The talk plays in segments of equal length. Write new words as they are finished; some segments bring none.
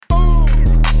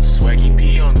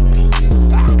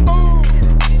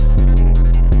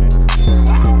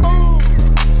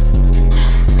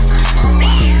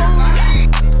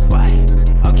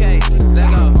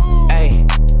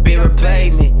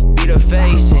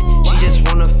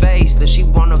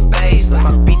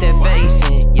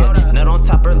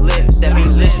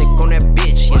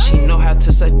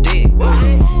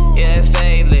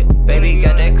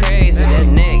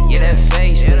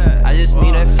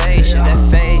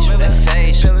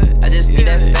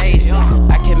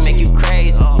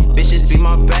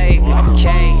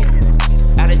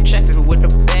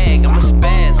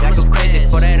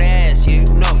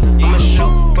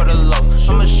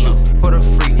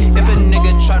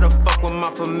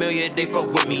I'm familiar, they fuck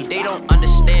with me, they don't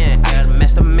understand. I got a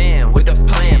master man with a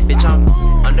plan, bitch, I'm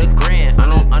underground. I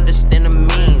don't understand the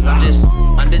means, I'm just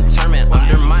undetermined,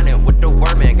 undermining with the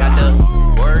word, man. Got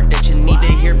the word that you need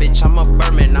to hear, bitch, I'm a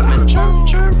Birdman. I'm a chirp,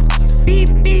 chirp, beep,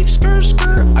 beep, skirt,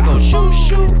 skirt. I go shoot,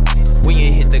 shoot, when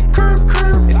you hit the curb,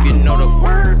 curb. If you know the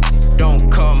word, don't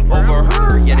come over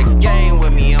her. Yeah, the game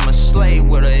with me, I'm a slave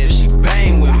with her. If she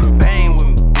bang with me,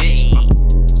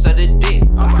 bitch. Suck the dick,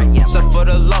 suck for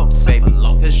the low, baby.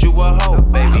 Cause you a hoe,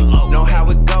 baby. Know how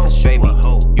it goes, baby.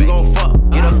 You gon' fuck,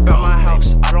 get up out my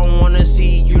house. I don't wanna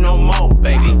see you no more,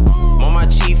 baby. I'm on my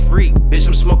chief freak, bitch,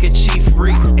 I'm smoking chief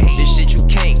freak. This shit you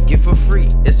can't get for free,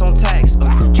 it's on tax.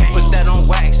 Put that on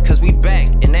wax, cause we back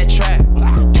in that trap.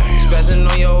 Spazzing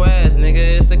on your ass, nigga,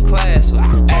 it's the class.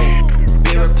 Ay,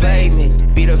 beat her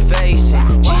pavement, beat her face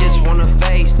in. She just wanna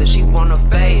face lift, she wanna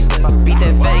face lift. I beat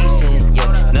that face in,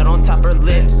 yeah. Nut on top her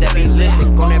lip, that be lifted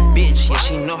on that bitch. Yeah,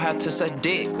 she know how to suck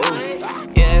dick. Ooh.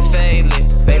 Yeah, fade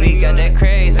lit, baby got that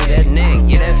crazy, that neck,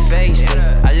 yeah, that face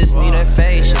lift. I just need that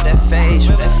face, yeah, that face,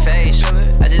 that face.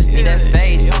 I just need that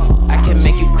face lift. I can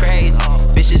make you crazy,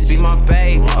 bitch, just be my baby.